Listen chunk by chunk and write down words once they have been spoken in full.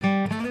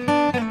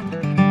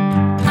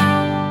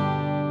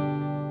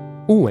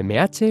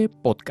UMH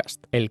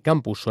Podcast, el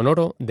campus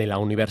sonoro de la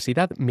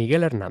Universidad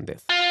Miguel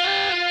Hernández.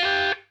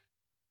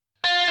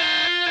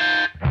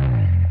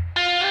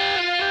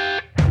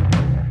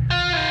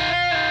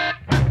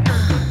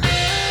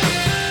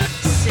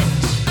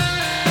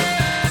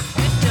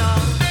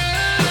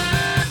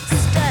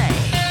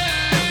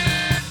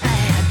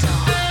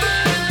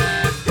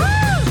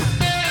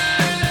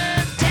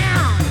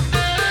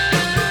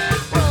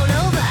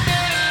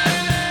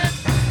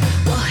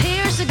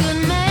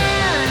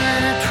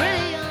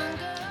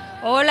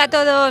 Hola a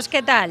todos,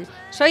 ¿qué tal?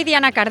 Soy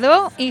Diana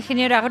Cardó,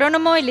 ingeniero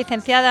agrónomo y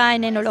licenciada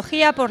en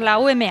enología por la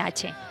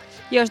UMH.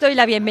 Y os doy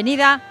la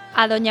bienvenida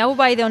a Doña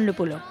y Don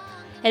Lúpulo,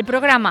 el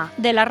programa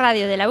de la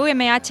radio de la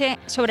UMH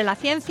sobre la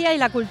ciencia y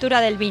la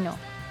cultura del vino,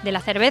 de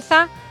la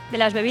cerveza, de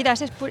las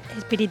bebidas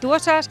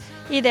espirituosas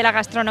y de la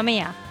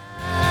gastronomía.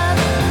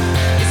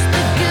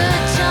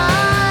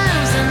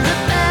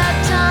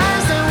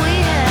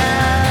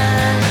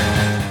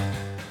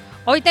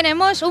 Hoy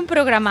tenemos un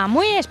programa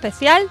muy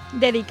especial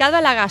dedicado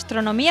a la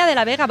gastronomía de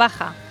la Vega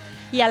Baja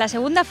y a la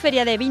segunda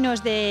feria de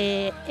vinos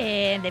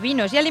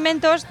vinos y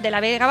alimentos de la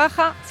Vega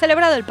Baja,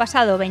 celebrado el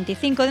pasado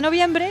 25 de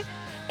noviembre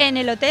en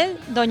el Hotel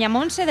Doña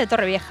de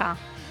Torrevieja.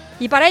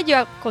 Y para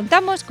ello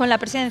contamos con la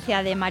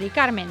presencia de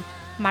Carmen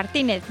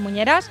Martínez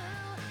Mullerez,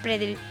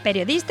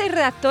 periodista y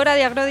redactora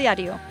de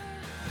Agrodiario.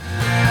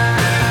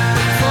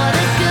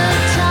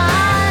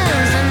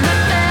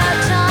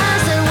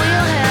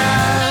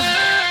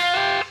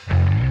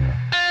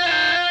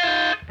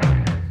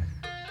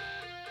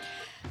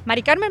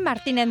 Carmen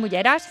Martínez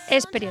Mullerez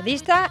es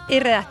periodista y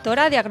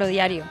redactora de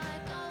Agrodiario,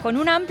 con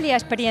una amplia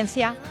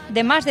experiencia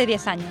de más de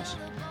 10 años.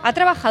 Ha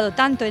trabajado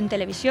tanto en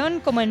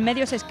televisión como en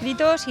medios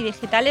escritos y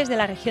digitales de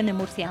la región de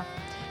Murcia.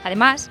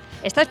 Además,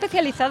 está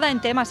especializada en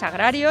temas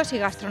agrarios y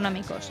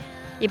gastronómicos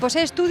y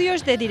posee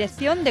estudios de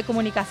dirección de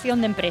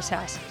comunicación de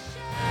empresas.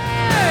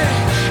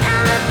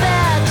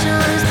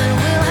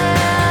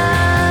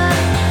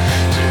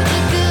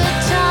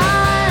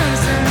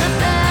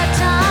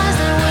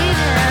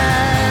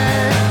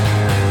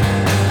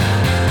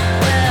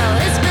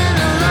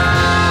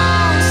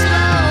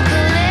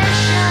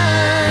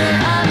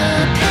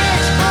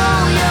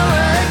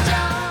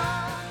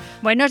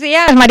 Buenos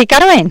días,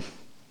 Carmen.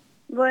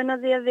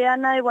 Buenos días,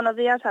 Diana, y buenos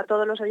días a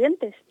todos los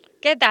oyentes.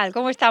 ¿Qué tal?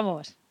 ¿Cómo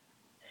estamos?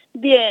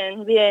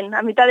 Bien,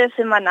 a mitad de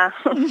semana.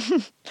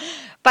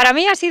 Para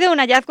mí ha sido un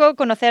hallazgo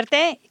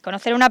conocerte,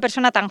 conocer a una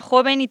persona tan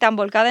joven y tan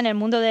volcada en el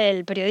mundo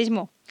del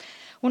periodismo.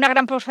 Una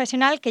gran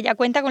profesional que ya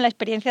cuenta con la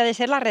experiencia de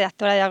ser la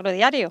redactora de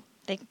Agrodiario,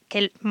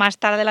 que más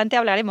tarde adelante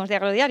hablaremos de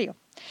Agrodiario.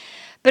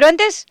 Pero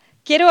antes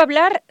quiero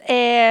hablar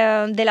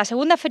de la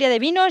segunda feria de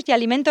vinos y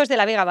alimentos de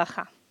la Vega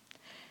Baja.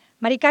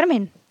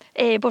 Carmen,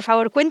 por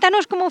favor,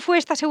 cuéntanos cómo fue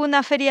esta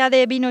segunda feria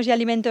de vinos y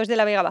alimentos de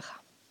la Vega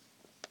Baja.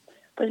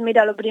 Pues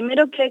mira, lo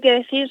primero que hay que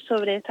decir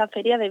sobre esta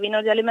feria de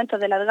vinos y alimentos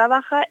de la Vega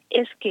Baja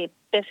es que,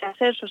 pese a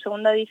ser su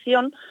segunda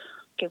edición,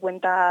 que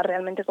cuenta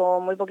realmente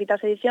con muy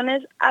poquitas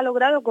ediciones, ha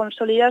logrado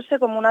consolidarse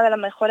como una de las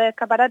mejores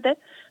escaparates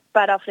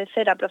para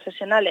ofrecer a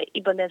profesionales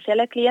y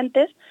potenciales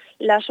clientes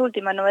las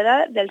últimas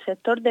novedades del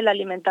sector de la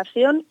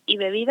alimentación y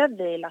bebidas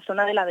de la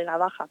zona de la Vega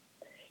Baja.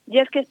 Y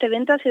es que este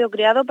evento ha sido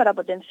creado para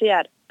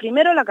potenciar,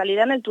 primero, la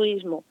calidad en el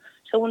turismo,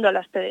 segundo,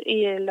 la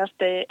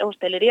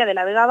hostelería de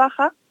la Vega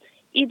Baja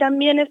y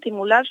también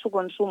estimular su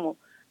consumo,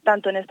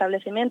 tanto en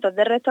establecimientos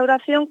de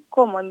restauración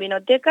como en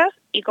vinotecas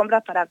y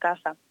compras para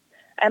casa.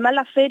 Además,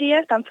 la feria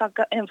está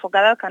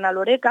enfocada al canal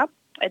Horeca,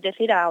 es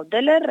decir, a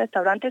hoteles,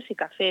 restaurantes y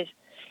cafés,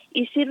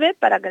 y sirve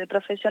para que el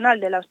profesional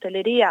de la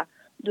hostelería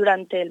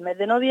durante el mes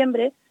de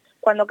noviembre,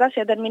 cuando casi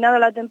ha terminado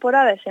la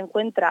temporada y se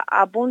encuentra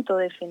a punto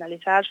de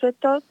finalizar su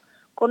stock,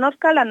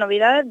 conozca las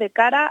novedades de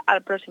cara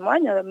al próximo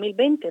año,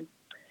 2020.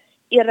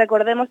 Y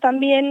recordemos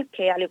también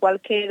que, al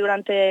igual que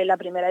durante la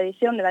primera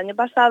edición del año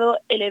pasado,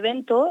 el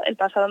evento, el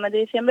pasado mes de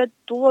diciembre,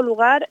 tuvo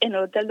lugar en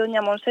el Hotel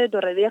Doña de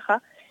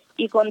Torrevieja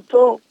y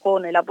contó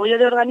con el apoyo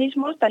de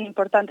organismos tan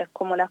importantes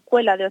como la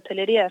Escuela de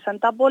Hostelería de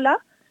Santa Pola,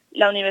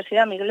 la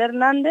Universidad Miguel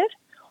Hernández,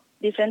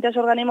 diferentes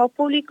organismos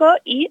públicos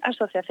y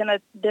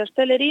asociaciones de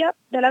hostelería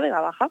de la Vega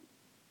Baja.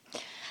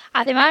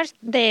 Además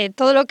de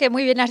todo lo que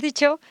muy bien has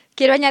dicho,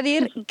 quiero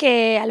añadir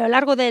que a lo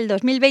largo del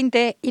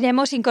 2020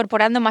 iremos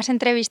incorporando más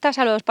entrevistas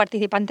a los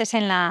participantes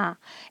en la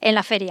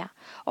feria.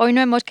 Hoy no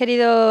hemos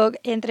querido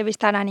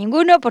entrevistar a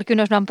ninguno porque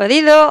unos no han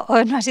podido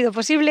o no ha sido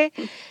posible.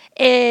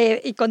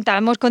 Y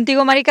contamos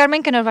contigo,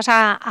 Carmen, que nos vas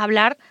a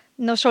hablar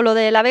no solo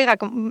de la Vega,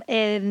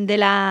 de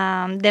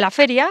la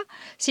feria,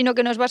 sino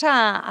que nos vas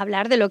a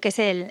hablar de lo que es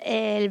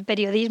el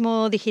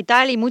periodismo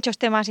digital y muchos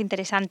temas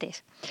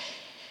interesantes.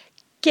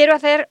 Quiero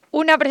hacer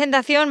una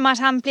presentación más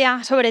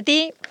amplia sobre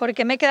ti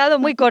porque me he quedado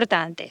muy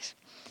corta antes.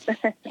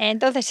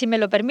 Entonces, si me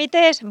lo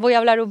permites, voy a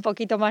hablar un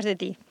poquito más de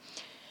ti.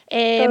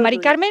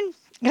 Carmen,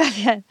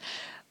 gracias.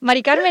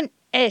 Carmen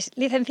es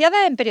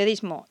licenciada en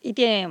periodismo y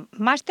tiene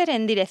máster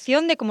en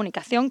dirección de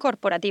comunicación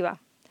corporativa.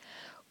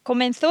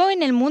 Comenzó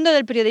en el mundo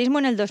del periodismo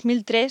en el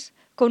 2003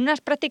 con unas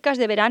prácticas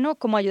de verano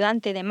como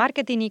ayudante de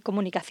marketing y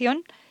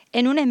comunicación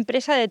en una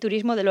empresa de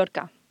turismo de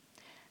Lorca.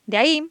 De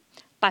ahí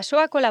pasó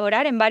a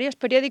colaborar en varios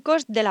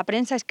periódicos de la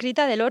prensa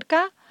escrita de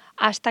Lorca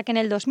hasta que en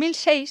el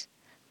 2006,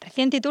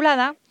 recién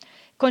titulada,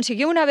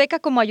 consiguió una beca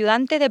como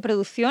ayudante de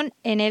producción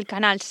en el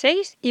Canal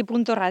 6 y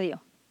Punto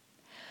Radio.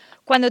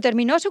 Cuando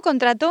terminó su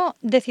contrato,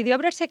 decidió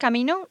abrirse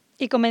camino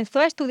y comenzó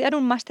a estudiar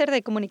un máster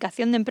de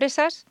comunicación de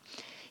empresas,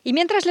 y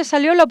mientras le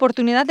salió la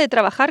oportunidad de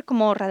trabajar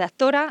como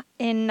redactora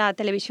en la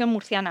televisión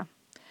murciana,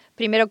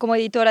 primero como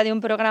editora de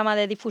un programa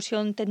de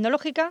difusión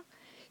tecnológica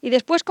y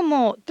después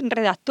como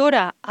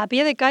redactora a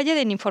pie de calle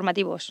de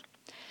informativos.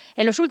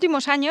 En los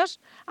últimos años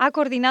ha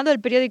coordinado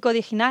el periódico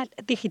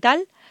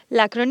digital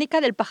La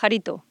Crónica del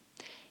Pajarito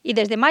y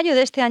desde mayo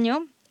de este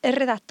año es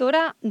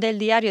redactora del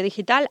diario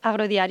digital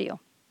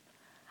Agrodiario.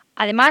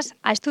 Además,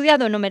 ha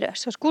estudiado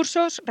numerosos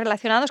cursos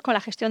relacionados con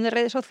la gestión de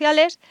redes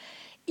sociales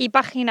y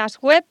páginas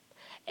web,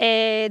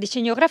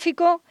 diseño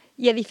gráfico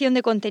y edición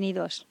de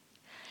contenidos.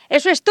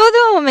 ¿Eso es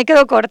todo o me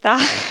quedo corta?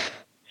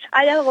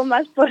 Hay algo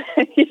más por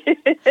ahí.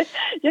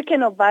 Yo es que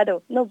no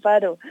paro.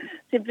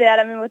 Siempre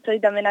ahora mismo estoy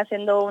también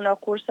haciendo unos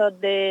cursos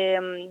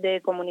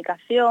de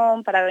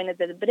comunicación para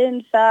gabinetes de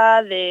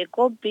prensa, de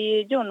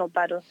copy. Yo no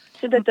paro.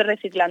 Siempre estoy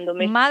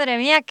reciclándome. Madre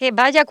mía, qué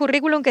vaya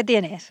currículum que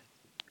tienes.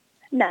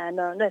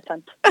 No es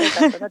tanto,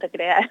 no te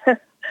creas.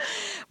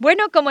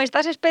 Bueno, como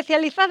estás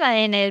especializada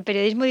en el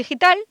periodismo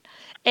digital,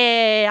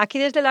 aquí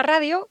desde la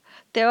radio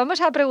te vamos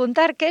a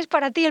preguntar qué es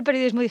para ti el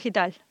periodismo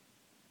digital.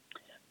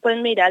 Pues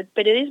mira, el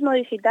periodismo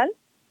digital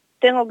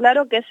tengo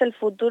claro que es el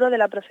futuro de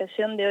la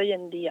profesión de hoy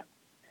en día.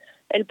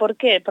 ¿El por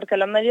qué? Porque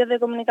los medios de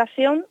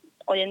comunicación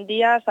hoy en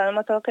día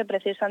sabemos todos que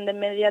precisan de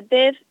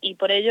inmediatez y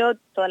por ello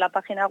todas las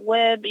páginas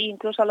web e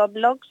incluso los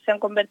blogs se han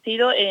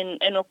convertido en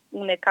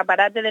un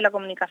escaparate de la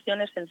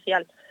comunicación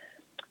esencial.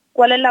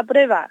 ¿Cuál es la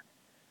prueba?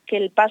 Que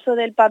el paso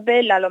del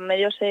papel a los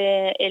medios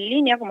en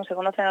línea, como se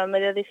conocen a los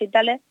medios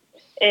digitales,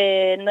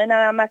 no es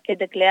nada más que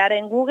teclear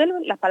en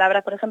Google las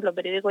palabras, por ejemplo,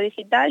 periódico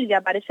digital, y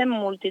aparecen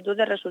multitud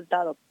de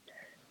resultados.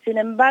 Sin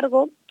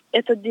embargo,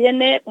 esto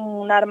tiene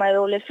un arma de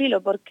doble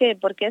filo. ¿Por qué?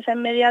 Porque esa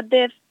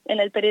inmediatez en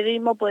el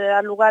periodismo puede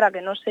dar lugar a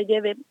que no se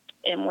lleve,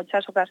 en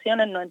muchas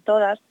ocasiones, no en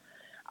todas,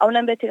 a una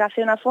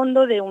investigación a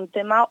fondo de un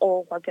tema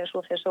o cualquier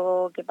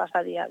suceso que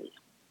pasa día a día.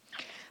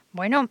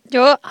 Bueno,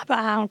 yo,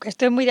 aunque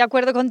estoy muy de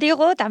acuerdo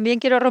contigo, también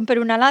quiero romper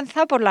una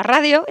lanza por la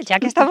radio, ya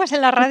que estamos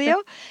en la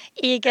radio,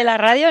 y que la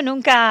radio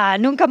nunca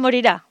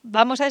morirá.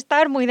 Vamos a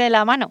estar muy de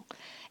la mano.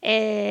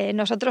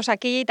 Nosotros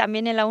aquí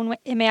también en la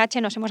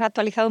UMH nos hemos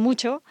actualizado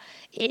mucho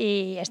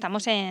y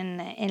estamos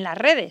en las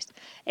redes.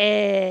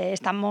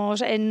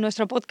 Estamos en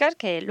nuestro podcast,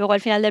 que luego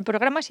al final del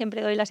programa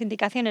siempre doy las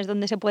indicaciones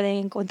donde se puede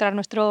encontrar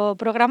nuestro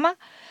programa.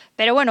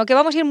 Pero bueno, que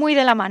vamos a ir muy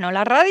de la mano,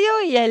 la radio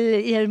y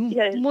el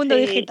mundo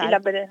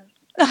digital.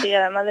 Sí,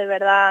 además de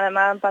verdad,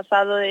 además han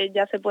pasado,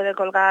 ya se puede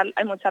colgar,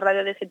 hay muchas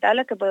radios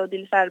digitales que puedes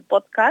utilizar el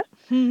podcast,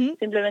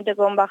 simplemente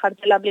con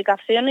bajarte la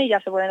aplicación y ya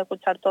se pueden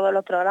escuchar todos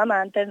los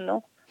programas. Antes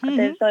no,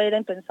 antes eso era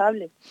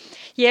impensable.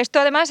 Y esto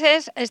además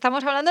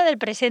estamos hablando del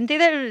presente y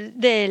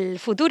del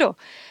futuro.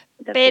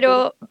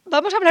 Pero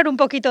vamos a hablar un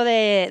poquito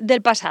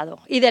del pasado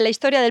y de la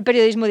historia del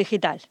periodismo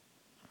digital.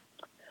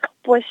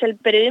 Pues el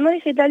periodismo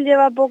digital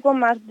lleva poco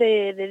más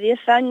de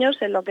 10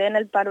 años en lo que es en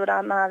el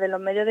panorama de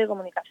los medios de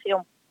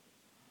comunicación.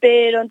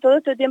 Pero en todo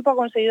este tiempo ha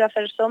conseguido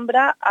hacer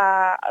sombra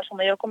a su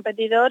mayor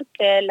competidor,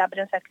 que es la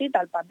prensa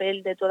escrita, el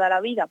papel de toda la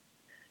vida.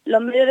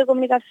 Los medios de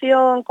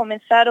comunicación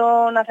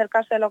comenzaron a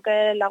acercarse a lo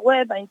que es la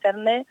web, a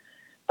Internet,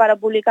 para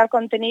publicar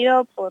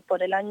contenido pues,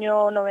 por el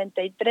año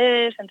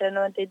 93, entre el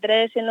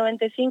 93 y el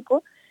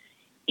 95,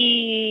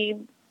 y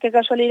qué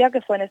casualidad que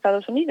fue en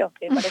Estados Unidos,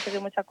 que parece que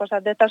muchas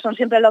cosas de estas son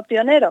siempre los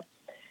pioneros.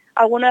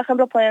 Algunos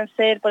ejemplos pueden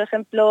ser, por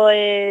ejemplo,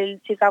 el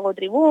Chicago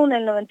Tribune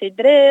en el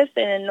 93,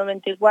 en el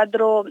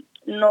 94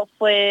 no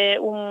fue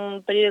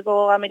un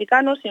periódico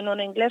americano, sino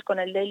uno inglés con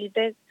el Daily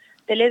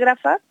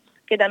Telegraph,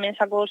 que también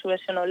sacó su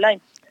versión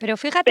online. Pero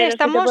fíjate,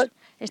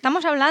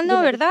 estamos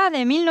hablando, ¿verdad?,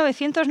 de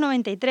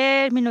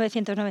 1993,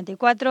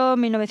 1994,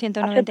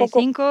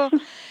 1995.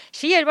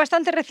 Sí, es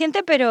bastante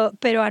reciente,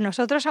 pero a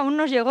nosotros aún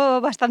nos llegó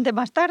bastante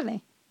más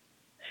tarde.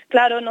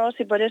 Claro, no,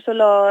 sí, por eso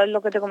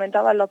lo que te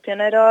comentaba, los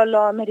pioneros,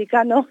 los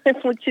americanos, en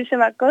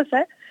muchísimas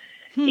cosas,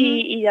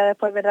 y ya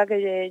después, verdad,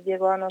 que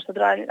llegó a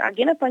nosotros.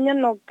 Aquí en España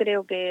no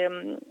creo que,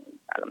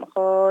 a lo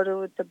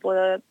mejor,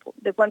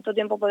 ¿de cuánto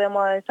tiempo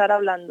podemos estar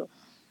hablando?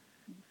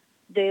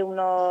 De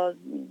unos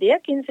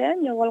 10, 15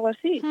 años o algo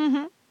así.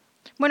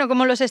 Bueno,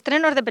 como los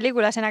estrenos de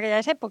películas en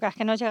aquellas épocas,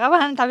 que nos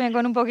llegaban también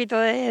con un poquito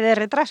de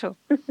retraso.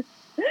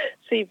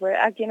 Sí, pues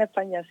aquí en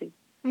España sí,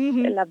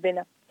 es la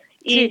pena.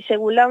 Y sí,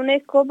 según la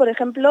UNESCO, por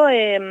ejemplo,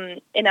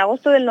 en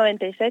agosto del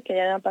 96, que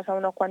ya han pasado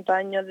unos cuantos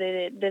años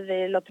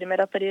desde los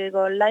primeros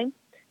periódicos online,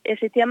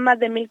 existían más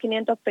de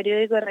 1.500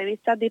 periódicos y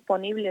revistas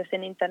disponibles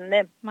en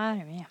Internet.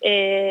 Madre mía.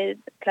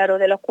 Claro,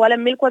 de los cuales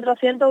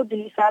 1.400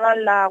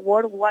 utilizaban la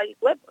World Wide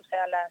Web, o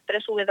sea, las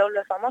 3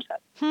 W famosas.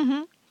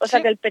 O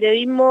sea que el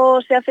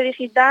periodismo se hace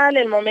digital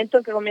en el momento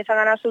en que comienza a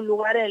ganar su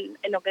lugar en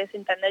lo que es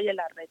Internet y en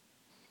la red.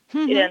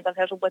 Y desde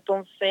entonces ha supuesto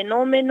un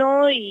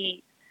fenómeno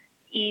y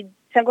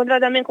se ha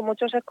encontrado también con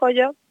muchos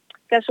escollos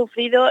que ha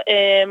sufrido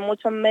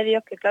muchos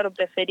medios que, claro,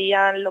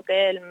 preferían lo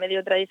que es el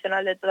medio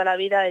tradicional de toda la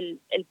vida, el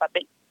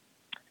papel.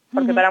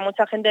 Porque para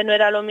mucha gente no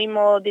era lo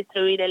mismo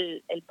distribuir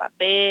el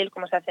papel,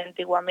 como se hacía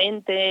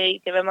antiguamente,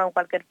 y que vemos en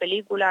cualquier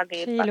película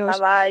que sí,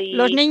 pasaba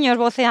los niños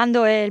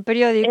voceando el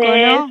periódico,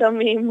 ¿no? Eso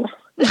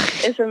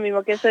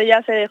mismo, que eso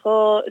ya se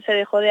dejó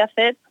de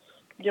hacer,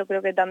 yo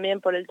creo que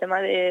también por el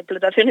tema de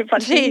explotación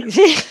infantil.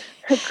 Sí.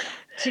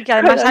 Sí, que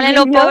además salen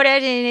los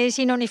pobres y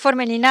sin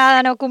uniforme ni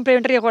nada, no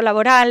cumplen riesgos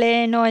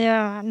laborales,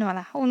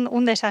 nada,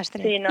 un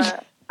desastre. Sí,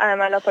 nada.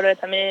 Además los pobres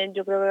también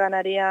yo creo que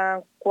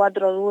ganarían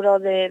 4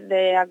 duros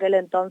de aquel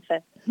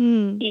entonces.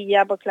 Y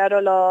ya, pues claro,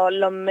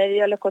 los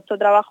medios les costó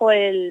trabajo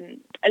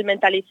el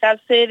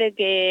mentalizarse de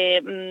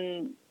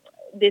que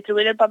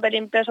distribuir el papel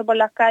impreso por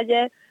las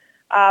calles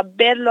a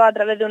verlo a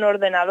través de un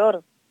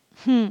ordenador.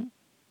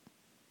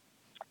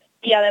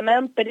 Y además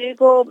un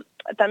periódico,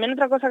 también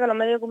otra cosa que a los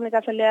medios de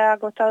comunicación les ha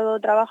costado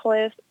trabajo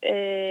es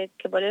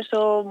que por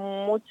eso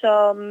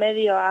muchos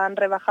medios han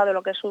rebajado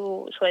lo que es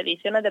sus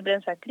ediciones de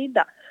prensa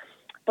escrita.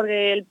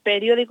 Porque el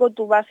periódico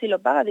tú vas y lo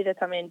pagas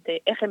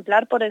directamente,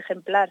 ejemplar por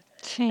ejemplar.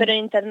 Sí. Pero en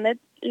Internet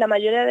la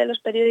mayoría de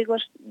los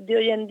periódicos de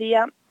hoy en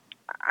día,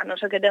 a no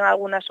ser que tenga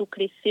alguna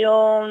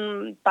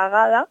suscripción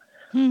pagada,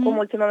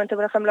 como últimamente,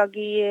 por ejemplo,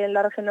 aquí en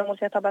la región de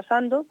Murcia está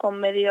pasando, con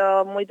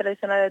medios muy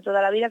tradicionales de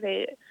toda la vida,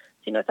 que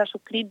si no estás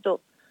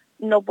suscrito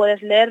no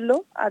puedes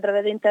leerlo a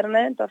través de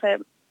Internet. Entonces,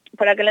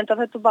 por aquel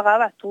entonces tú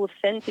pagabas tus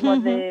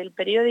céntimos del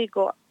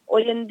periódico.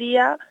 Hoy en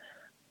día,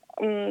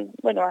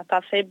 bueno, hasta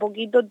hace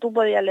poquito tú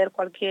podías leer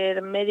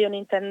cualquier medio en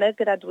Internet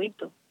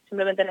gratuito.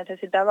 Simplemente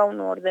necesitabas un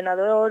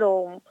ordenador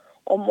o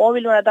un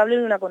móvil, una tablet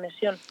y una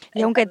conexión.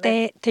 Y aunque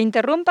te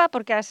interrumpa,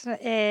 porque has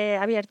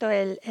abierto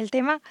el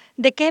tema,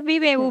 ¿de qué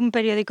vive un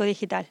periódico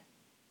digital?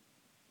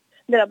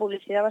 De la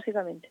publicidad,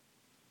 básicamente.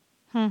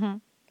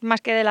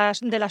 Más que de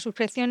las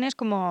suscripciones,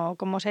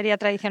 como sería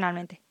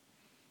tradicionalmente.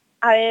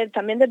 A ver,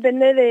 también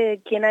depende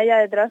de quién haya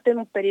detrás de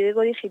un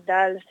periódico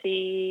digital.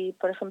 Si,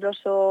 por ejemplo,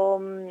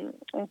 son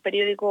un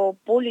periódico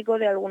público,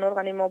 de algún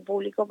organismo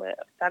público, pues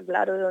está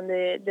claro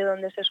de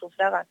dónde se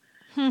sufragan.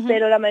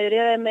 Pero la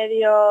mayoría de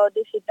medios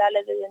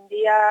digitales de hoy en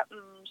día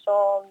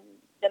son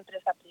de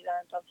empresas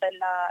privadas. Entonces,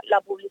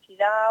 la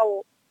publicidad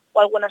o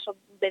alguna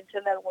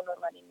subvención de algún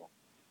organismo.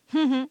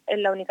 Es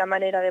la única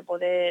manera de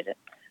poder,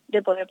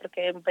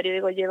 porque un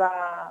periódico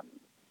lleva...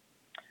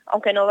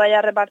 Aunque no vaya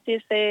a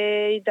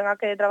repartirse y tenga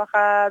que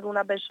trabajar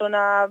una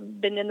persona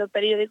vendiendo el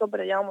periódico,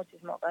 pero lleva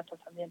muchísimos gastos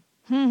también.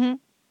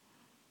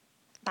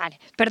 Vale,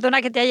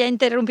 perdona que te haya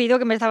interrumpido,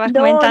 que me estabas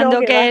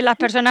comentando que las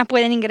personas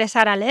pueden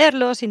ingresar a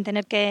leerlo sin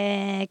tener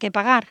que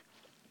pagar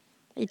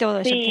y todo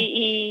eso. Sí,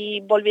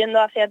 y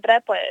volviendo hacia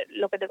atrás, pues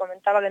lo que te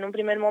comentaba, que en un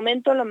primer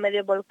momento los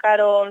medios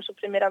volcaron sus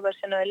primeras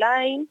versiones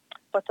online,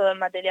 pues todo el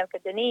material que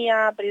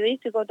tenía,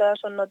 periodístico, todas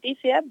sus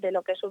noticias de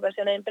lo que es sus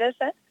versiones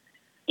impresas,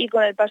 y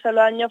con el paso de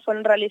los años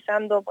fueron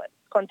realizando pues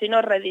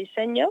continuos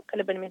rediseños que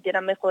le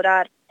permitieran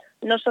mejorar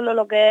no solo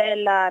lo que es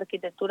la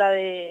arquitectura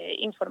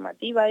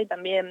informativa y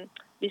también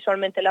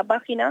visualmente la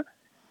página,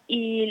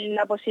 y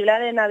la posibilidad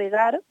de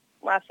navegar,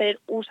 hacer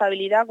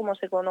usabilidad, como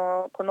se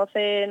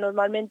conoce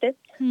normalmente,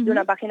 de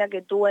una página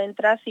que tú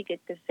entras y que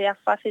te sea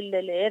fácil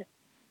de leer,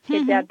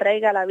 que te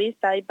atraiga a la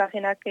vista. Hay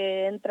páginas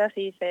que entras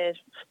y dices,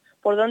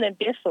 ¿por dónde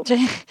empiezo?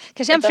 Sí,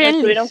 que sean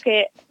friendly. Tuvieron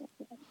que...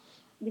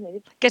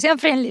 Dime. Que sean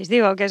friendly,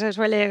 digo, que se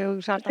suele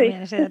usar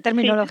también esa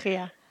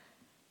terminología.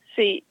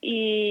 Sí,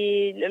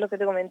 y lo que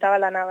te comentaba,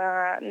 la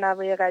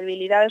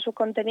navegabilidad de sus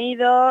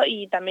contenidos,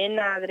 y también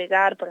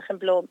agregar, por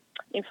ejemplo,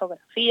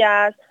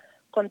 infografías,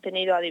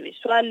 contenidos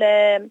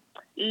audiovisuales,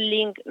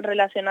 links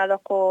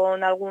relacionados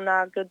con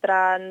alguna que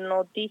otra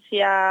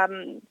noticia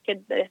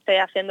que esté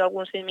haciendo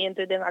algún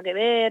seguimiento y tenga que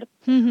ver,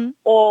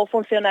 o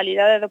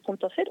funcionalidades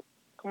 2.0,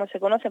 como se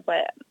conoce,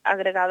 pues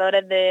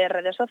agregadores de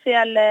redes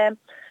sociales,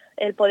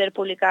 el poder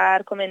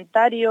publicar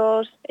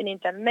comentarios en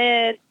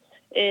Internet,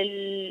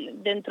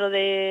 dentro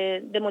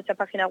de muchas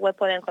páginas web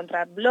pueden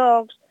encontrar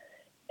blogs,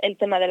 el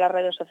tema de las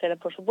redes sociales,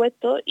 por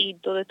supuesto, y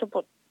todo esto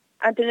pues,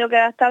 han tenido que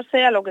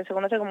adaptarse a lo que se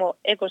conoce como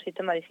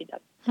ecosistema digital.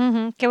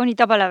 Qué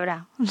bonita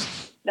palabra.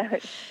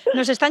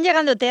 Nos están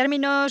llegando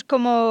términos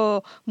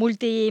como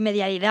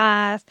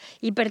multimedialidad,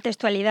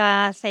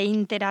 hipertextualidad e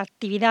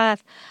interactividad.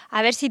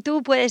 A ver si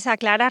tú puedes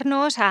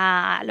aclararnos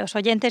a los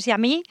oyentes y a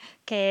mí,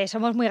 que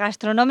somos muy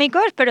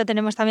gastronómicos, pero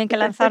tenemos también que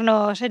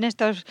lanzarnos en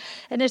estos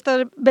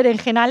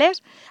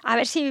berenjenales. A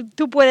ver si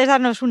tú puedes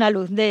darnos una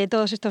luz de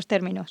todos estos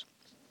términos.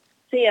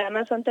 Sí,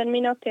 además son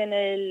términos que en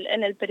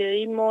el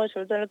periodismo, y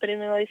sobre todo en el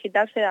periodismo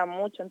digital, se dan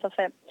mucho.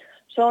 Entonces,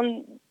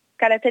 son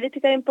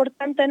características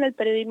importantes en el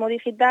periodismo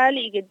digital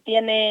y que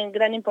tienen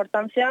gran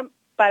importancia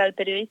para el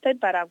periodista y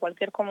para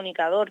cualquier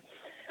comunicador.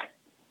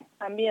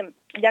 También,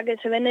 ya que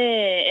se ven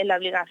en la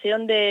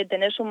obligación de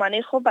tener su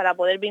manejo para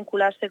poder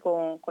vincularse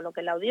con lo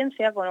que es la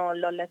audiencia, con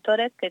los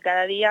lectores, que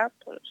cada día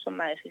pues, son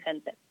más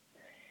exigentes.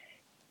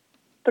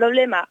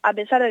 Problema, a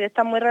pesar de que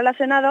están muy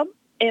relacionados,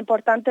 es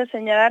importante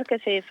señalar que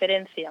se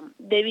diferencian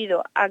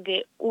debido a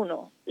que,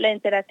 uno, la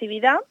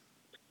interactividad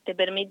te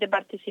permite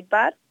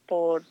participar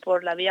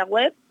por la vía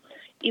web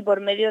y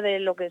por medio de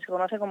lo que se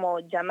conoce como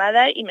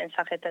llamadas y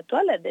mensajes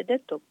textuales de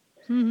texto.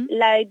 Uh-huh.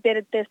 La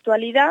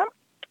hipertextualidad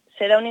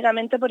se da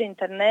únicamente por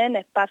Internet en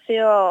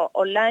espacios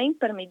online,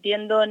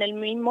 permitiendo en el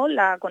mismo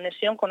la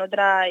conexión con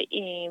otra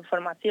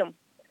información.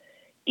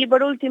 Y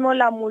por último,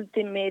 la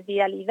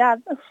multimedialidad,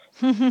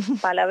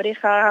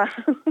 palabreja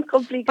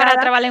complicada.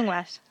 Para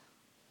trabalenguas.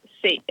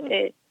 Sí,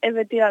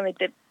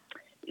 efectivamente.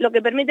 Lo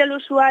que permite al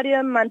usuario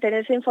es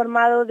mantenerse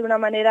informado de una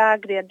manera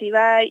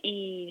creativa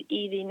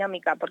y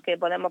dinámica, porque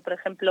podemos, por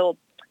ejemplo,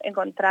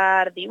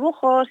 encontrar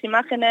dibujos,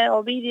 imágenes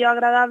o vídeos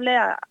agradables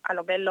a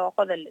lo que es los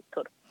ojos del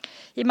lector.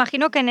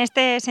 Imagino que en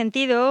este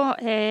sentido,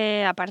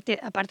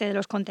 aparte de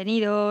los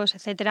contenidos,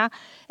 etcétera,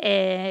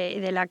 y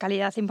de la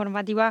calidad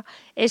informativa,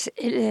 es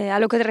a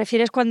lo que te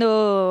refieres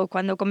cuando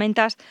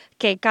comentas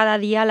que cada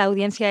día la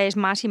audiencia es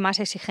más y más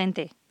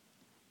exigente.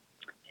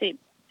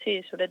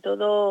 Sí, sobre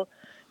todo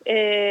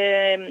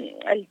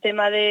el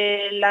tema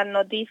de las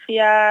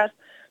noticias,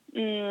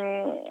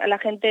 la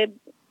gente,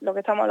 lo que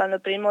estamos hablando,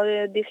 el periodismo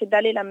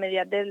digital y la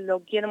inmediatez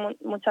lo quieren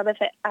muchas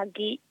veces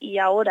aquí y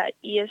ahora,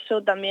 y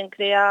eso también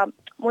crea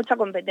mucha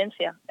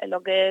competencia en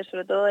lo que es,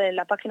 sobre todo en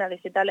las páginas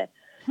digitales.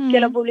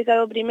 ¿Quién lo ha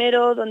publicado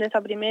primero? ¿Dónde está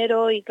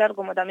primero? Y claro,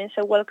 como también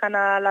se vuelcan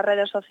a las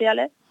redes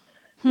sociales,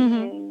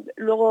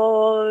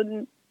 luego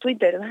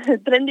Twitter,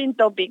 trending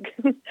topic,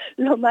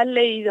 lo más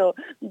leído,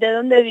 ¿de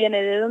dónde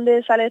viene? ¿De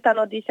dónde sale esta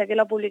noticia? ¿Quién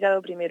lo ha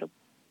publicado primero?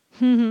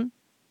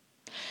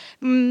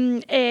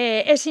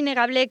 Es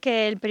innegable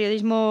que el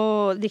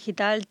periodismo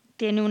digital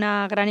tiene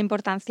una gran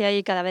importancia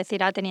y cada vez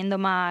irá teniendo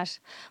más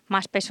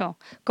peso.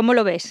 ¿Cómo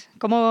lo ves?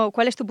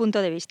 ¿Cuál es tu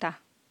punto de vista?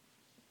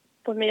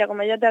 Pues mira,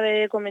 como ya te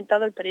había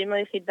comentado, el periodismo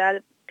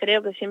digital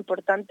creo que es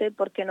importante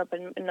porque nos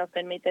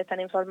permite estar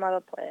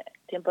informados pues,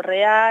 en tiempo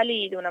real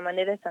y de una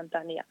manera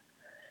instantánea.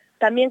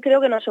 También creo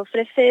que nos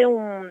ofrece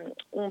un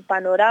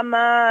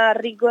panorama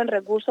rico en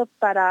recursos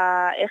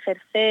para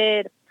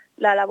ejercer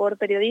la labor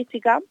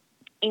periodística,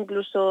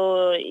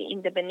 incluso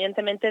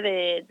independientemente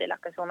de las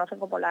que se conocen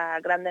como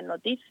las grandes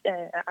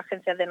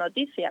agencias de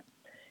noticias,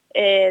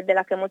 de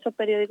las que muchos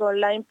periódicos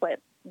online pues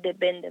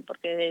dependen,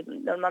 porque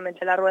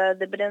normalmente las ruedas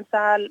de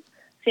prensa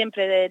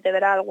siempre te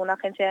verá alguna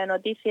agencia de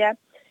noticias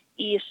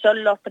y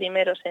son los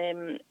primeros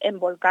en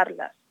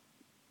volcarlas.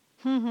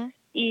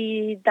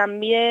 Y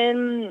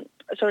también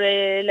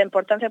sobre la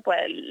importancia, pues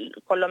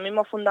con los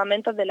mismos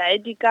fundamentos de la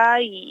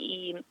ética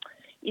y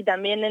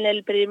también en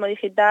el periodismo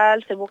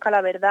digital se busca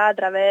la verdad a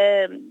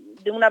través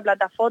de una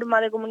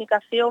plataforma de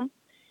comunicación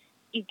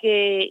y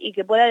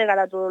que pueda llegar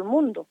a todo el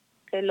mundo,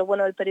 que es lo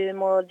bueno del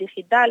periodismo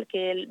digital,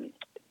 que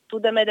tú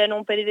te metes en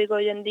un periódico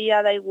hoy en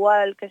día, da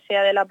igual que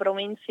sea de la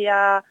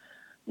provincia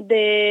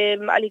de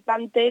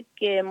Alicante,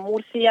 que en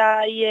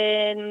Murcia y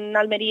en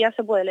Almería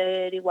se puede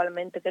leer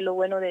igualmente, que es lo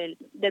bueno del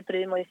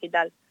periodismo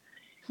digital.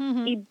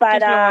 Y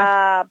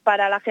para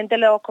la gente,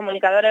 los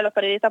comunicadores, los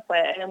periodistas,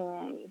 pues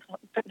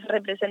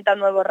representan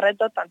nuevos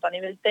retos, tanto a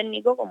nivel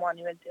técnico como a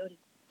nivel teórico.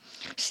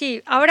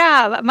 Sí,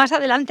 ahora más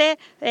adelante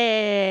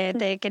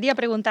te quería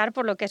preguntar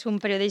por lo que es un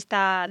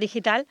periodista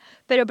digital,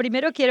 pero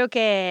primero quiero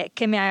que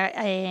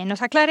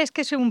nos aclares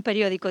qué es un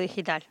periódico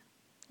digital.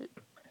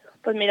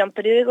 Pues mira, un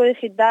periódico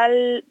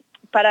digital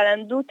para la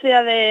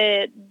industria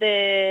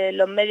de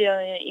los medios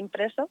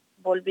impresos,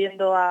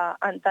 volviendo a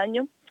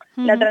antaño,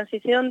 la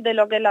transición de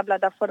lo que es la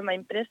plataforma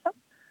impresa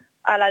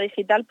a la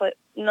digital pues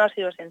no ha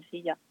sido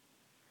sencilla.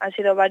 Han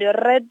sido varios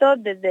retos,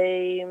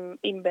 desde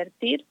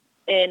invertir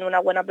en una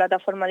buena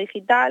plataforma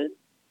digital,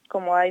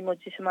 como hay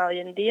muchísimas hoy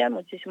en día,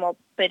 muchísimos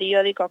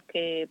periódicos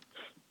que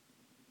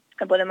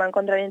podemos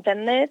encontrar en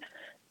Internet.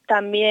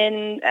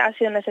 También ha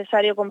sido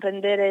necesario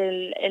comprender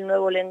el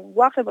nuevo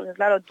lenguaje, porque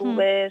claro, tú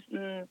ves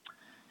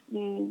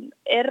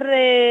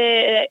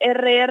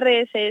RRSS,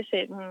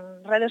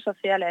 redes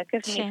sociales, ¿qué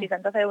significa? Sí.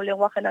 Entonces es un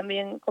lenguaje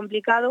también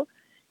complicado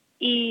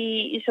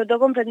y sobre todo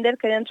comprender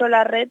que dentro de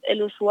la red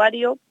el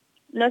usuario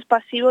no es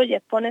pasivo y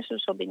expone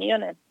sus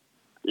opiniones.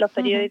 Los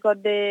periódicos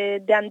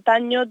de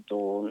antaño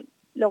tú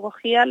lo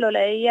cogías, lo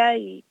leías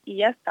y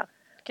ya está.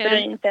 Que pero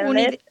en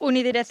Internet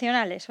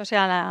unidireccionales, o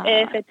sea...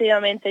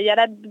 Efectivamente, y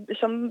ahora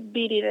son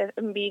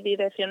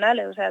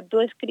bidireccionales, o sea, tú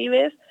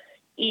escribes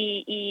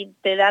y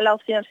te da la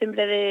opción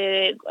siempre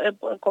de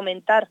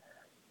comentar.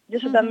 Y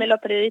eso también los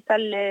periodistas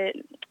les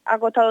ha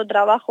costado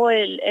trabajo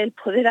el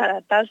poder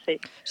adaptarse.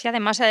 Sí,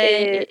 además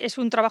es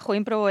un trabajo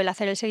ímprobo el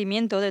hacer el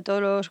seguimiento de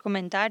todos los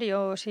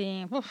comentarios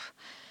y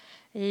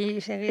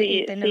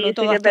tenerlo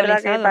todo actualizado.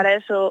 Sí, es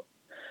verdad que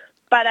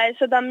para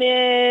eso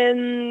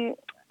también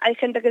hay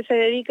gente que se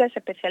dedica y se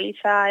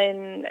especializa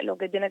en lo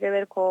que tiene que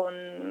ver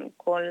con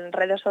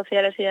redes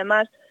sociales y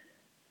demás,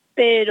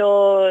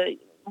 pero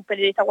un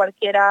periodista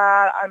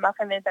cualquiera, al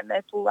margen de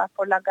Internet, tú vas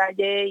por la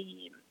calle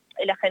y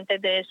la gente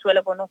te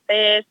suele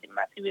conocer,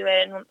 más si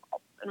vive en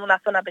una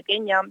zona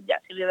pequeña,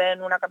 ya si vive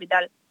en una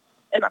capital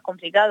es más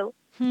complicado,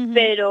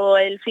 pero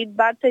el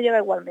feedback te llega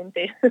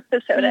igualmente.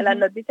 Sobre las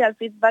noticias el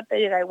feedback te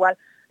llega igual.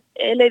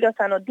 He leído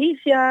esta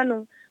noticia,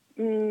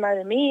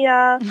 madre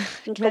mía,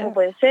 Claro. ¿cómo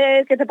puede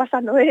ser? ¿Qué te está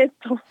pasando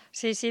esto?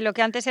 Sí, lo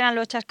que antes eran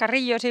los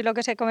chascarrillos y lo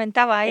que se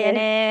comentaba ahí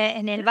Eh,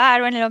 en el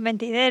bar o en los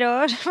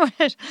mentideros,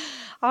 pues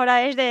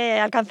ahora es de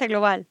alcance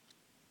global.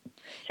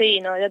 Sí,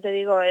 no, ya te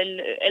digo,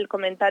 el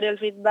comentario, el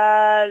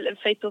feedback, el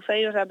face to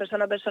face, o sea,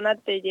 persona a persona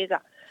te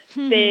llega,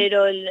 Ujú,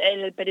 pero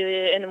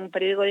en un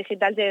periódico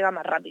digital te llega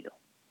más rápido,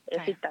 es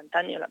claro.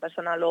 instantáneo, la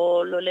persona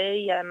lo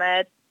lee y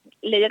además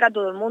le llega a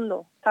todo el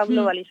mundo, está Ujú,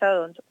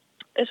 globalizado,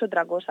 es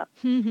otra cosa.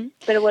 ujú,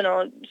 Pero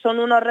bueno, son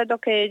unos retos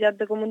que ya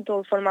te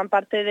comento, forman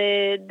parte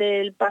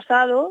del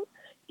pasado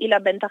y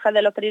las ventajas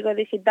de los periódicos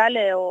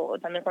digitales, o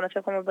también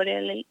conocidos como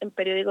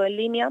periódicos en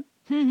línea,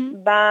 ujú,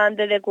 van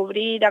desde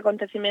cubrir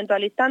acontecimientos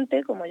al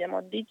instante, como ya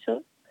hemos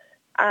dicho,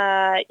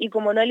 y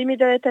como no hay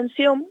límite de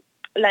extensión,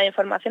 las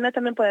informaciones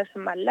también pueden ser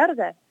más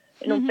largas.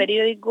 En un ujú,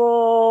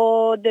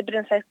 periódico de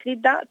prensa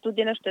escrita tú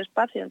tienes tu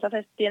espacio,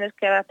 entonces tienes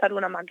que adaptar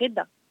una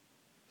maqueta.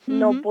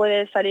 No ujú,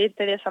 puedes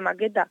salirte de esa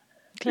maqueta.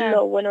 claro.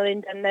 Lo bueno de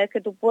Internet es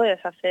que tú puedes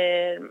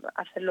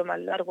hacerlo más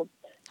largo.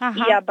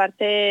 Y Ajá.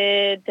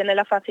 aparte tener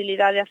la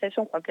facilidad de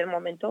acceso en cualquier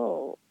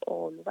momento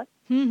o lugar.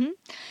 Ujú.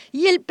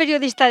 ¿Y el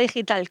periodista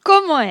digital?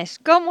 ¿Cómo es?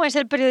 ¿Cómo es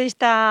el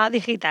periodista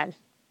digital?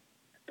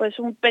 Pues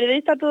un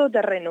periodista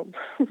todoterreno,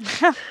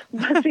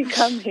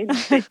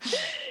 básicamente.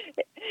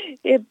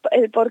 ¿El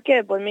por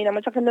qué? Pues mira,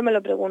 mucha gente me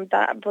lo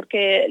pregunta,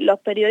 porque los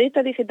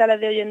periodistas digitales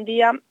de hoy en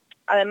día,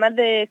 además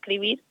de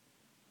escribir,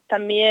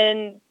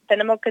 también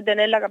tenemos que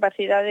tener la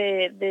capacidad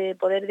de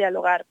poder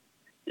dialogar.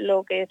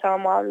 Lo que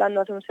estábamos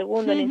hablando hace un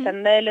segundo, en Ujú,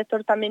 Internet el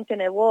lector también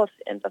tiene voz,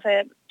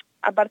 entonces,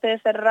 aparte de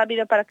ser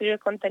rápido para escribir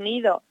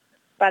contenido,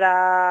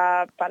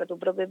 para tu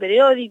propio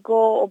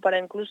periódico o para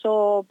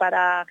incluso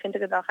para gente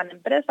que trabaja en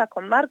empresas,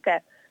 con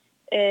marcas,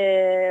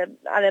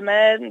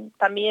 además,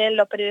 también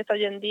los periodistas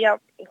hoy en día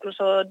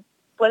incluso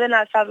pueden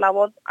alzar la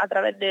voz a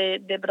través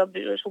de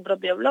su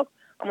propio blog.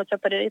 Hay muchos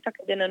periodistas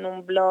que tienen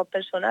un blog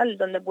personal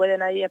donde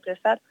pueden ahí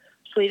expresar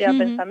su idea o ujú,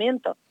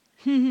 pensamiento.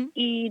 ujú.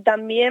 Y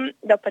también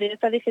los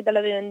periodistas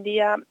digitales de hoy en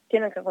día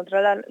tienen que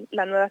controlar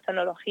las nuevas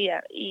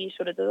tecnologías y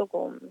sobre todo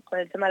con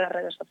el tema de las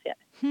redes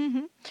sociales.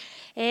 Ujú.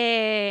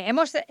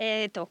 Hemos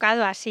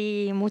tocado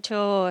así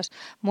muchos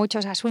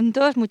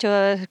asuntos,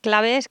 muchos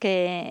claves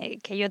que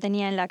yo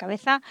tenía en la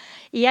cabeza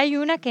y hay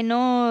una que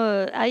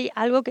no, hay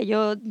algo que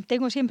yo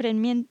tengo siempre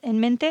en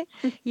mente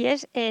y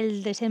es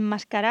el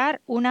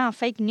desenmascarar una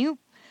fake news.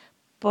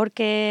 Que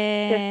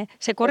Porque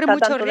se corre está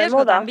mucho tanto de riesgo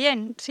moda.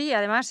 también, sí,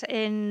 además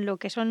en lo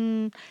que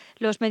son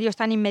los medios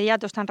tan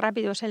inmediatos, tan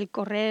rápidos, el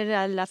correr,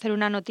 al hacer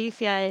una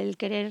noticia, el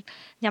querer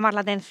llamar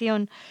la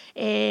atención.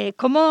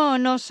 ¿Cómo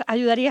nos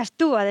ayudarías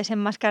tú a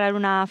desenmascarar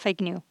una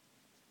fake news?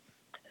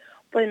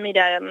 Pues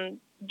mira,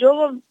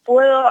 yo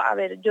puedo, a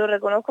ver, yo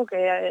reconozco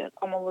que,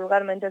 como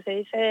vulgarmente se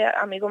dice,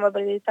 a mí como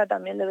periodista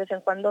también de vez en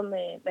cuando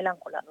me la han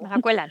colado. Me la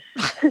cuelan.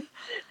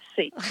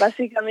 Sí,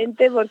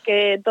 básicamente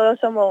porque todos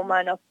somos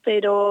humanos,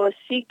 pero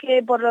sí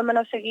que por lo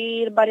menos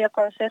seguir varios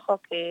consejos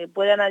que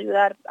puedan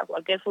ayudar a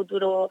cualquier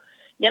futuro,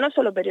 ya no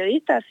solo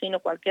periodista, sino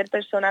cualquier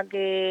persona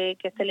que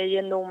esté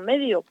leyendo un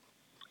medio,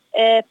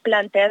 es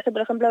plantearse,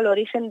 por ejemplo, el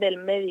origen del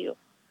medio,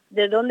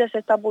 de dónde se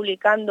está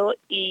publicando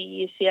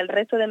y si el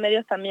resto de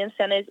medios también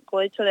se han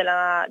hecho de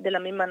la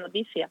misma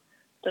noticia.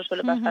 Esto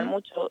suele pasar Ujú,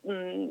 mucho.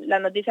 Las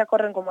noticias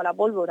corren como la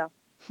pólvora.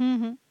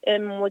 ujú,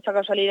 Es mucha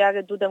casualidad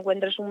que tú te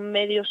encuentres un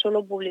medio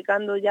solo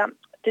publicando ya.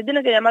 Te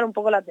tiene que llamar un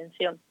poco la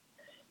atención.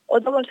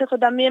 Otro consejo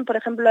también, por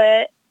ejemplo,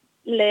 es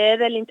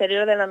leer el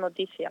interior de la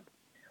noticia.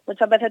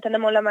 Muchas veces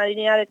tenemos la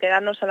manía de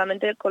quedarnos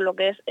solamente con lo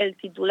que es el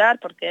titular,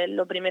 porque es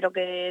lo primero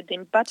que te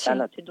impacta. sí.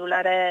 Los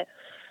titulares,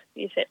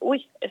 dices,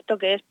 uy, ¿esto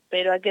qué es?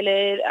 Pero hay que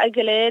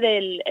leer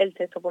el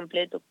texto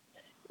completo.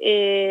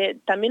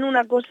 También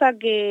una cosa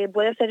que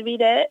puede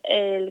servir es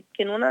el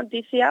que en una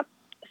noticia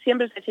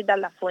siempre se citan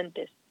las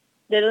fuentes,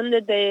 de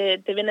dónde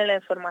te viene la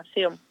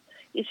información.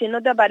 Y si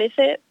no te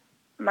aparece,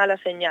 mala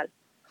señal.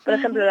 Por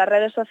ejemplo, Ujú, las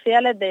redes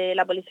sociales de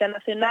la Policía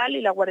Nacional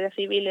y la Guardia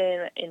Civil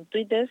en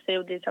Twitter se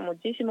utiliza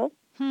muchísimo,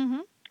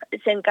 ujú.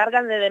 se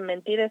encargan de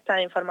desmentir estas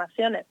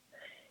informaciones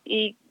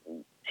y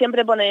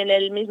siempre ponen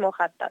el mismo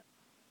hashtag,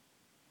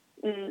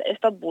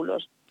 estos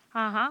bulos.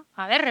 Ajá.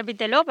 A ver,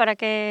 repítelo para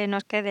que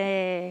nos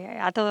quede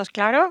a todos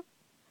claro.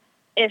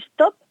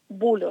 Stop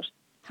bulos,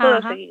 todo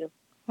Ajá. seguido.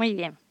 Muy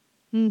bien.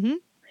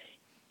 Ujú.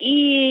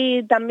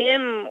 Y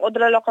también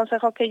otro de los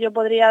consejos que yo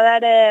podría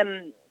dar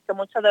es que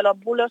muchos de los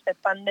bulos que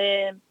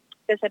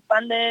se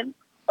expanden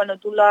cuando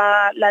tú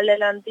la lees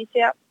la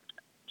noticia,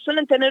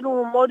 suelen tener un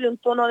humor y un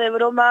tono de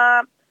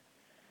broma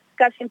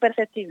casi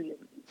imperceptible.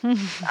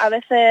 A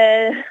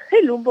veces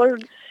el humor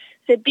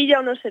se pilla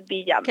o no se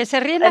pilla Que se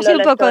ríen en así los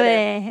un poco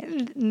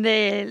lectores.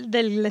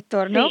 del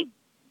lector, ¿no? Sí,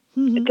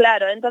 Ujú.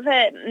 claro.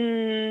 Entonces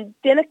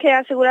tienes que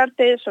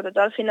asegurarte, sobre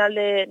todo al final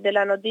de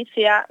la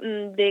noticia,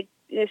 de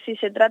si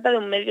se trata de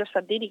un medio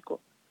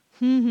satírico.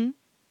 Ujú.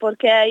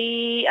 Porque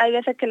hay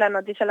veces que las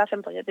noticias las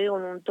hacen, pues ya te digo,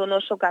 en un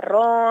tono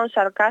socarrón,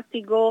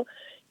 sarcástico,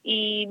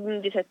 y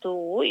dices tú,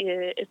 uy,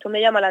 esto me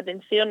llama la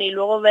atención, y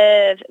luego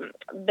ves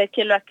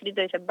quién lo ha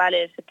escrito y dices,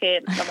 vale, es que,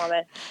 vamos a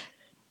ver.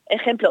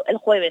 Ejemplo, el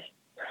jueves.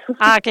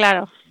 Ah,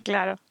 claro.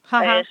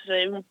 Ajá. Es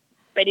un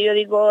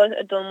periódico,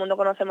 todo el mundo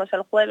conocemos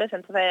el Jueves,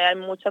 entonces hay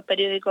muchos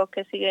periódicos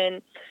que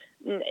siguen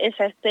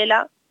esa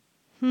estela.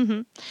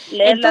 Uh-huh.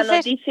 Leer la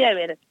noticia y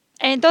ver.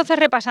 Entonces,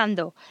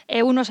 repasando,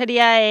 uno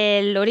sería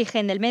el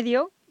origen del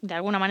medio, de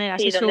alguna manera,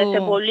 sí, así donde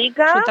se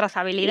publica, su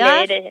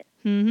trazabilidad.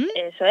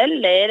 Eso es,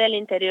 leer el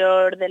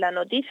interior de la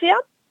noticia,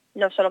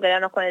 no solo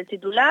quedarnos con el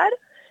titular,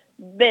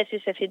 ver si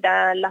se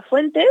citan las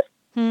fuentes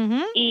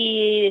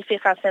y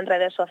fijarse en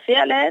redes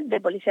sociales de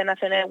Policía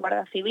Nacional y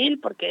Guardia Civil,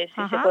 porque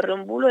si se corre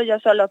un bulo,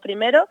 ellos son los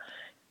primeros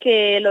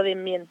que lo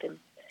desmienten.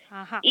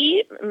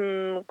 Y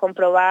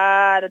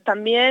comprobar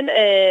también,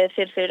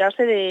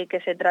 cerciorarse de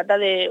que se trata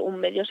de un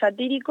medio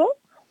satírico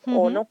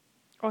o no.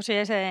 O si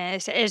es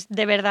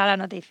de verdad la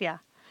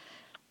noticia.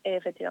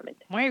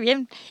 Efectivamente. Muy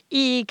bien.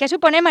 ¿Y qué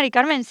supone, Mari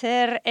Carmen,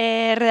 ser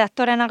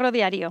redactora en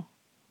Agrodiario?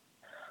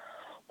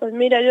 Pues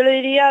mira, yo le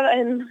diría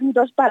en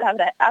 2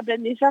 palabras,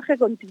 aprendizaje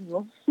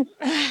continuo.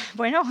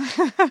 Bueno,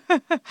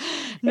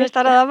 no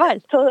está nada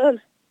mal.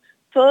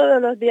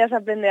 Todos los días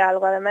aprende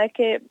algo. Además es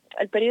que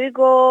el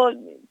periódico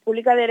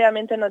publica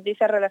diariamente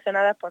noticias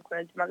relacionadas pues, con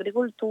el tema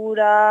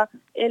agricultura,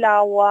 el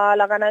agua,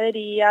 la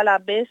ganadería, la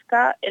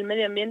pesca, el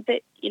medio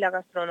ambiente y la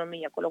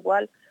gastronomía, con lo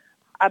cual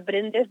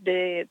aprendes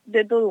de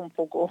todo un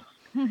poco.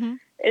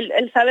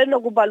 El saber no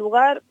ocupa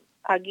lugar,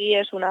 aquí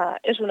es una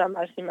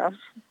máxima.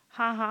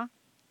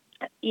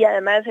 Y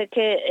además es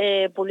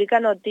que publica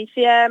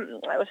noticias,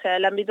 o sea,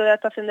 el ámbito de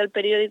actuación del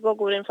periódico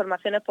cubre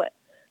informaciones pues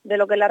de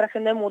lo que es la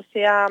región de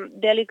Murcia,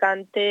 de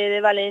Alicante,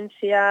 de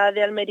Valencia,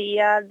 de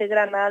Almería, de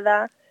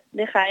Granada,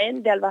 de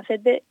Jaén, de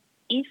Albacete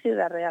y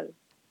Ciudad Real.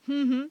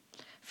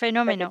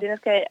 Fenómeno. O sea, que tienes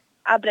que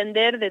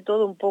aprender de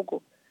todo un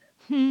poco.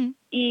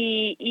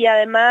 Y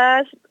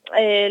además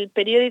el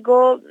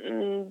periódico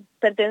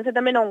pertenece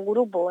también a un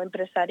grupo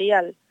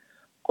empresarial,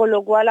 con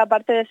lo cual,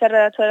 aparte de ser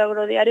redactor del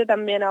Agrodiario,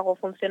 también hago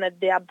funciones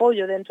de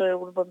apoyo dentro del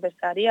grupo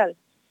empresarial,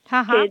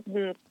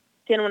 que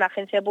tiene una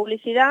agencia de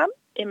publicidad,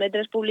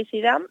 M3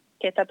 Publicidad,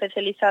 que está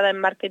especializada en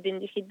marketing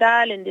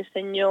digital, en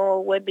diseño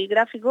web y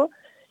gráfico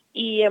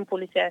y en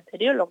publicidad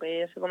exterior, lo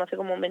que se conoce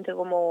comúnmente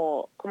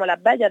como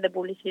las vallas de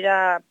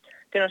publicidad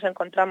que nos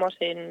encontramos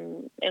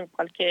en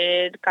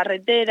cualquier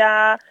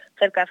carretera,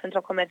 cerca de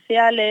centros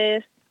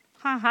comerciales.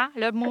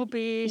 Los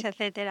MUPIs,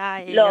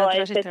 etcétera.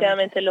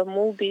 Especialmente los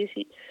MUPIs.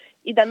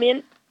 Y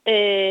también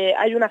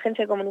hay una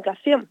agencia de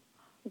comunicación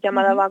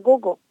llamada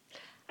Bacoco,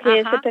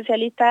 que es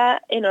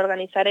especialista en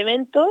organizar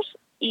eventos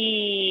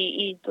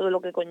y todo lo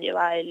que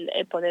conlleva el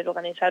poder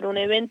organizar un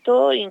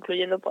evento,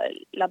 incluyendo pues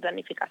la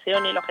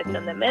planificación y la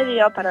gestión de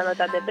medios para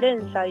notas de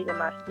prensa y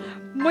demás.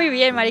 Muy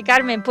bien, Mari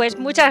Carmen, pues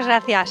muchas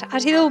gracias. Ha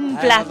sido un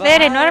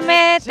placer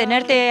enorme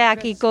tenerte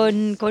aquí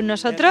con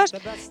nosotros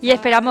y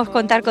esperamos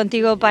contar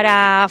contigo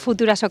para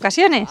futuras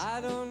ocasiones.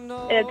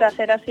 El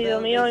placer ha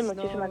sido mío y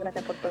muchísimas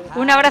gracias por todo.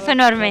 Un abrazo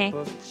enorme.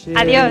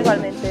 Adiós.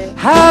 Igualmente.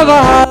 Have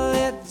a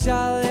holly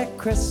jolly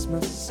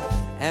Christmas,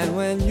 and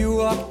when you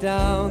walk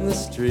down the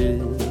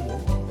street,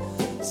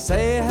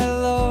 say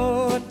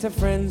hello to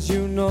friends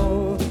you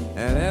know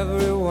and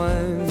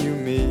everyone you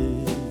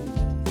meet.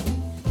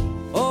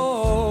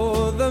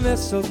 Oh, the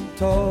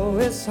mistletoe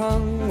is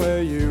hung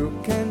where you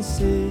can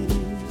see.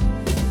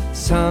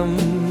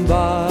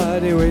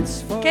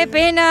 Qué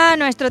pena,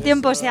 nuestro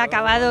tiempo se ha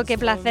acabado. Qué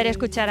placer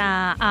escuchar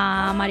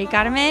a Mari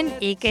Carmen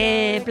y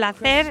qué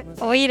placer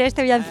oír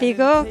este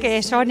villancico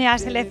que Sonia ha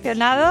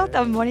seleccionado,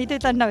 tan bonito y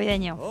tan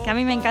navideño, que a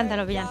mí me encantan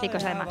los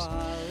villancicos además.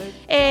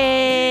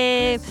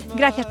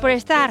 Gracias por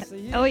estar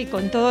hoy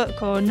con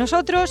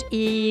nosotros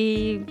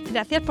y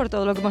gracias por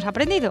todo lo que hemos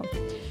aprendido.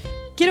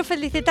 Quiero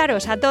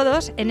felicitaros a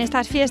todos en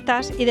estas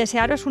fiestas y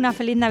desearos una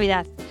feliz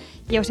Navidad.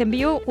 Y os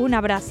envío un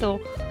abrazo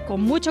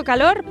con mucho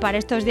calor para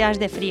estos días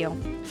de frío.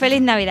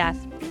 ¡Feliz Navidad!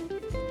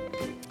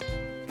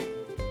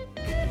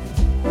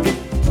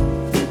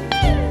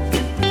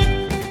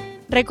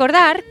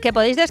 Recordad que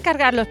podéis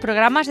descargar los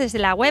programas desde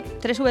la web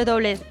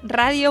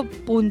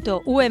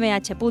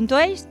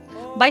www.radio.umh.es.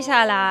 Vais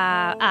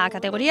a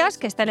categorías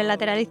que están en el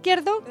lateral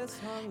izquierdo,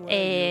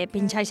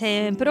 pincháis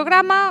en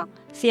programa,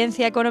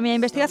 Ciencia, Economía e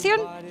Investigación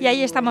y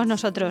ahí estamos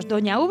nosotros,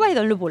 Doña Uva y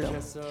Don Lúpulo.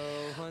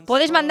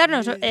 Podéis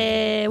mandarnos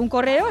un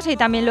correo, si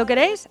también lo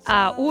queréis,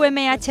 a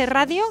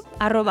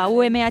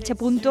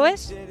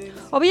umhradio@umh.es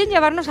o bien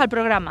llevarnos al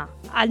programa,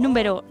 al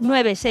número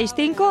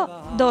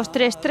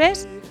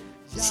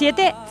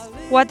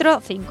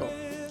 965-233-745.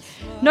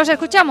 Nos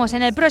escuchamos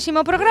en el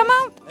próximo programa,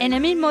 en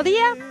el mismo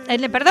día,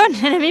 en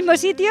el mismo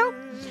sitio,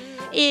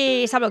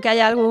 y salvo que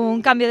haya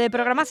algún cambio de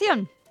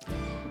programación.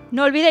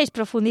 No olvidéis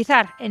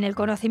profundizar en el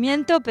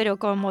conocimiento, pero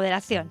con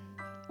moderación.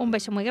 Un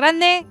beso muy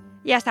grande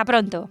y hasta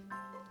pronto.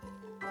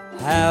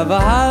 Have a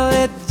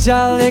holly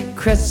jolly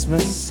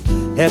Christmas,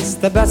 it's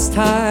the best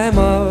time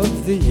of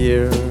the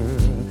year.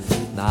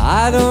 Now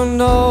I don't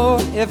know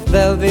if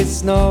there'll be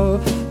snow,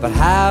 but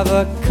have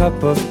a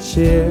cup of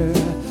cheer.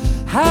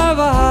 Have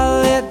a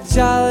holly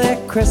jolly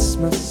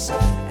Christmas,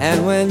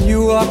 and when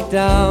you walk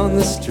down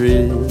the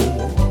street,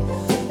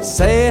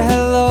 say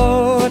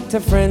hello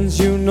to friends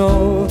you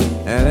know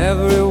and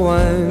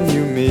everyone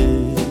you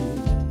meet.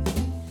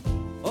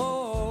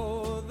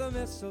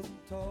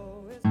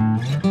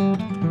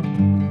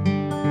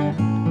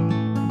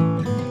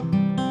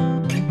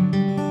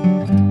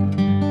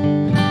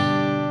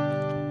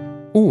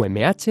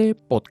 UMH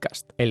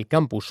Podcast, el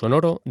campus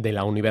sonoro de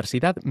la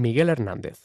Universidad Miguel Hernández.